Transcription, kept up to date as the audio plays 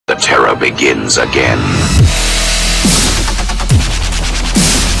adventure begins again.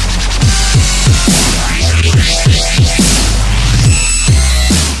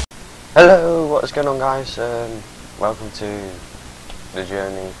 Hello, what's going on guys? Welcome to the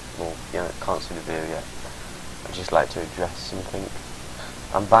journey. Well, can't see the video yet. I'd just like to address something.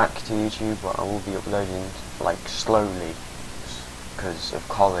 I'm back to YouTube, but I will be uploading like slowly because of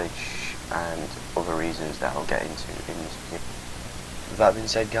college and other reasons that I'll get into in this video. With that being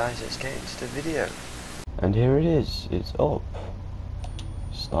said guys, let's get into the video. And here it is, it's up.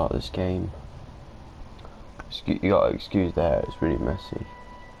 Start this game. You gotta excuse the hair, it's really messy.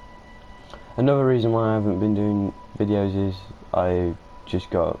 Another reason why I haven't been doing videos is I just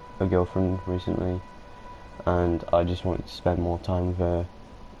got a girlfriend recently and I just wanted to spend more time with her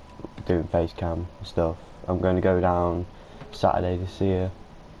doing face cam stuff. I'm going to go down Saturday to see her,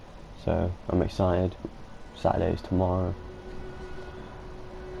 so I'm excited. Saturday is tomorrow.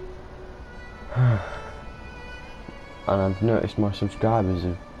 And I've noticed my subscribers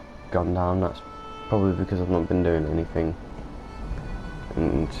have gone down. That's probably because I've not been doing anything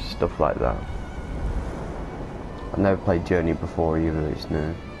and stuff like that. I've never played Journey before either, it's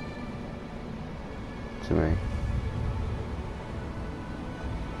new to me.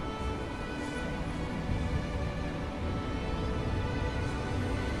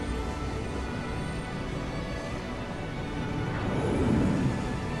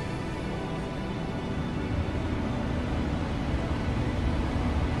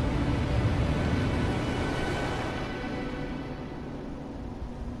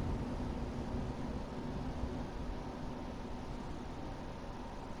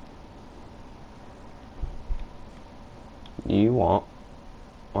 You what?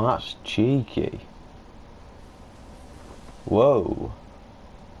 Well, that's cheeky. Whoa.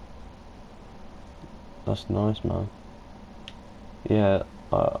 That's nice, man. Yeah,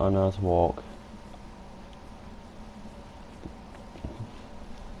 I know how to walk.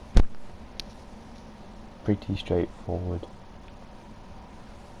 Pretty straightforward.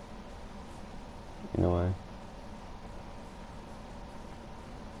 In a way.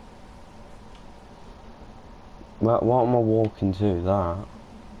 What am I walking to? That.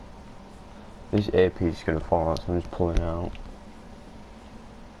 This earpiece is going to fall out, so I'm just pulling it out.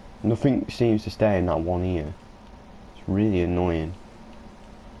 Nothing seems to stay in that one ear. It's really annoying.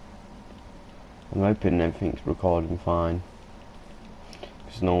 I'm hoping everything's recording fine,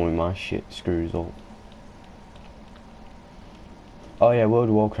 because normally my shit screws up. Oh yeah, World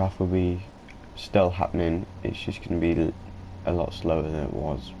of Warcraft will be still happening. It's just going to be a lot slower than it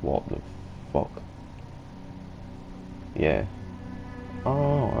was. What the fuck? Yeah.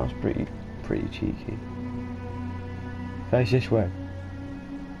 Oh, that's pretty cheeky. Face this way.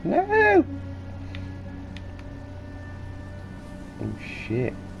 No! Oh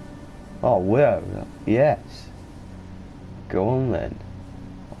shit. Oh well, yes. Go on then.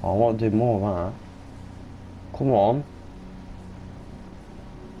 I want to do more of that. Come on.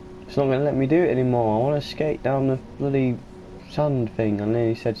 It's not going to let me do it anymore. I want to skate down the bloody sand thing. I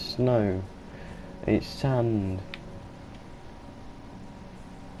nearly said snow. It's sand.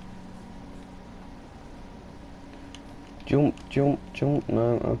 Jump, jump, jump,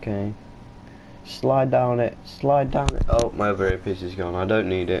 no, okay. Slide down it, slide down it. Oh, my other earpiece is gone, I don't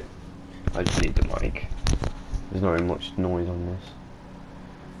need it. I just need the mic. There's not very much noise on this.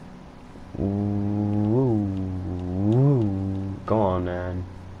 Ooh, ooh. Go on, man.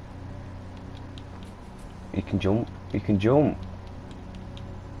 You can jump, you can jump.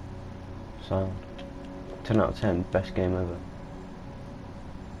 Sound. 10 out of 10, best game ever.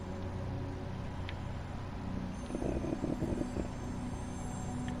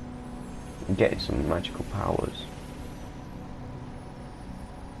 Getting some magical powers.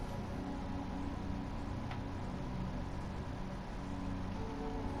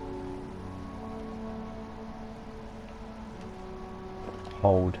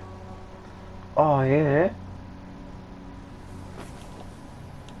 Hold. Oh yeah.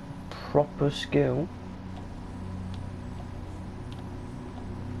 Proper skill.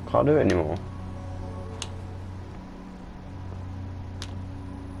 Can't do it anymore.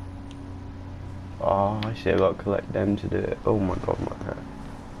 Oh, I see, I've got to collect them to do it. Oh my god, my hair.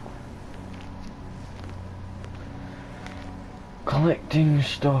 Collecting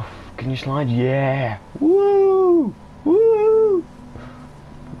stuff. Can you slide? Yeah! Woo! Woo!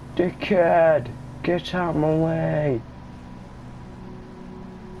 Dickhead! Get out of my way!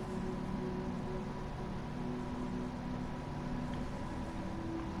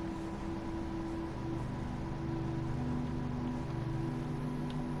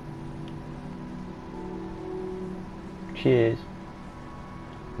 Cheers.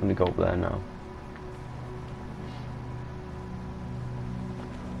 gonna go up there now.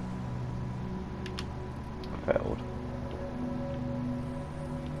 Failed.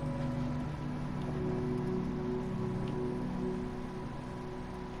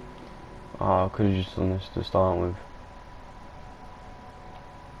 Oh, I could have just done this to start with.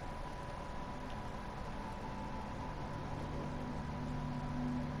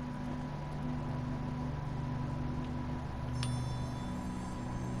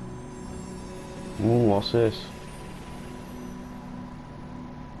 Ooh, what's this?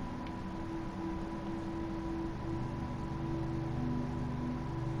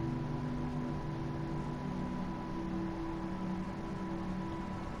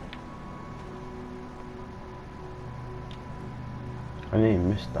 I didn't even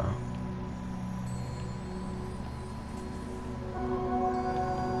miss that.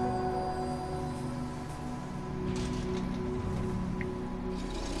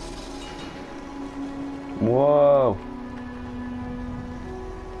 Whoa!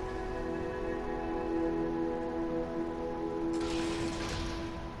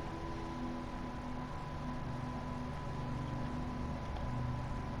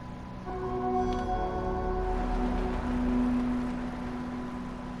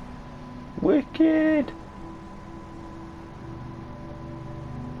 Wicked!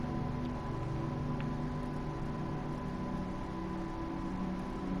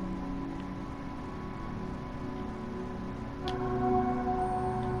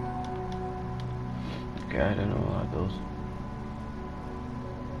 Okay, I don't know what that does.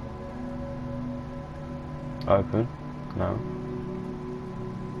 Open? No.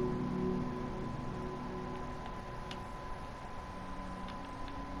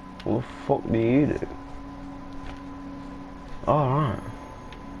 What the fuck do you do? Alright.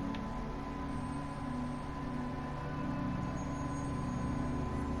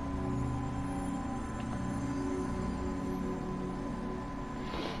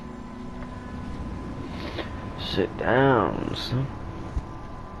 Sit down, son.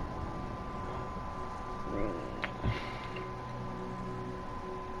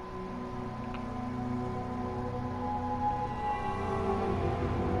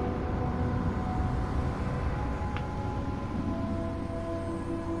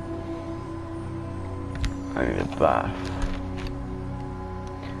 I need a bath.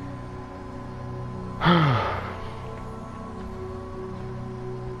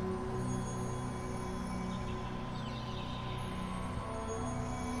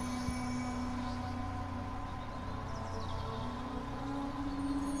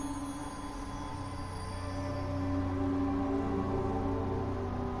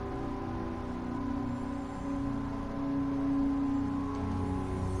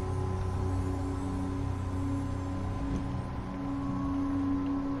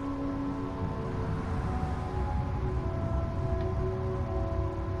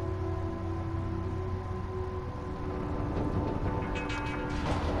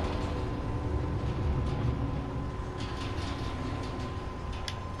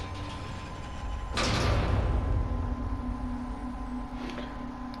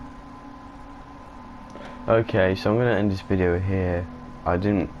 Okay, so I'm gonna end this video here.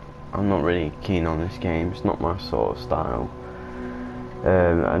 I'm not really keen on this game. It's not my sort of style.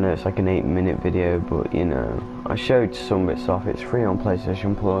 I know it's like an 8-minute video, but you know, I showed some bits off. It's free on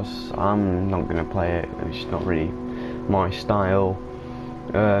PlayStation Plus. I'm not gonna play it. It's not really my style.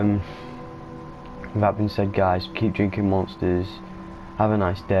 With that being said, guys, keep drinking Monsters. Have a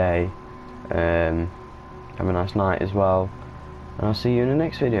nice day. Have a nice night as well. And I'll see you in the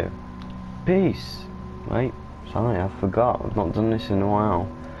next video. Peace. Wait, sorry, I forgot. I've not done this in a while.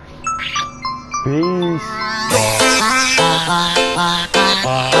 Peace.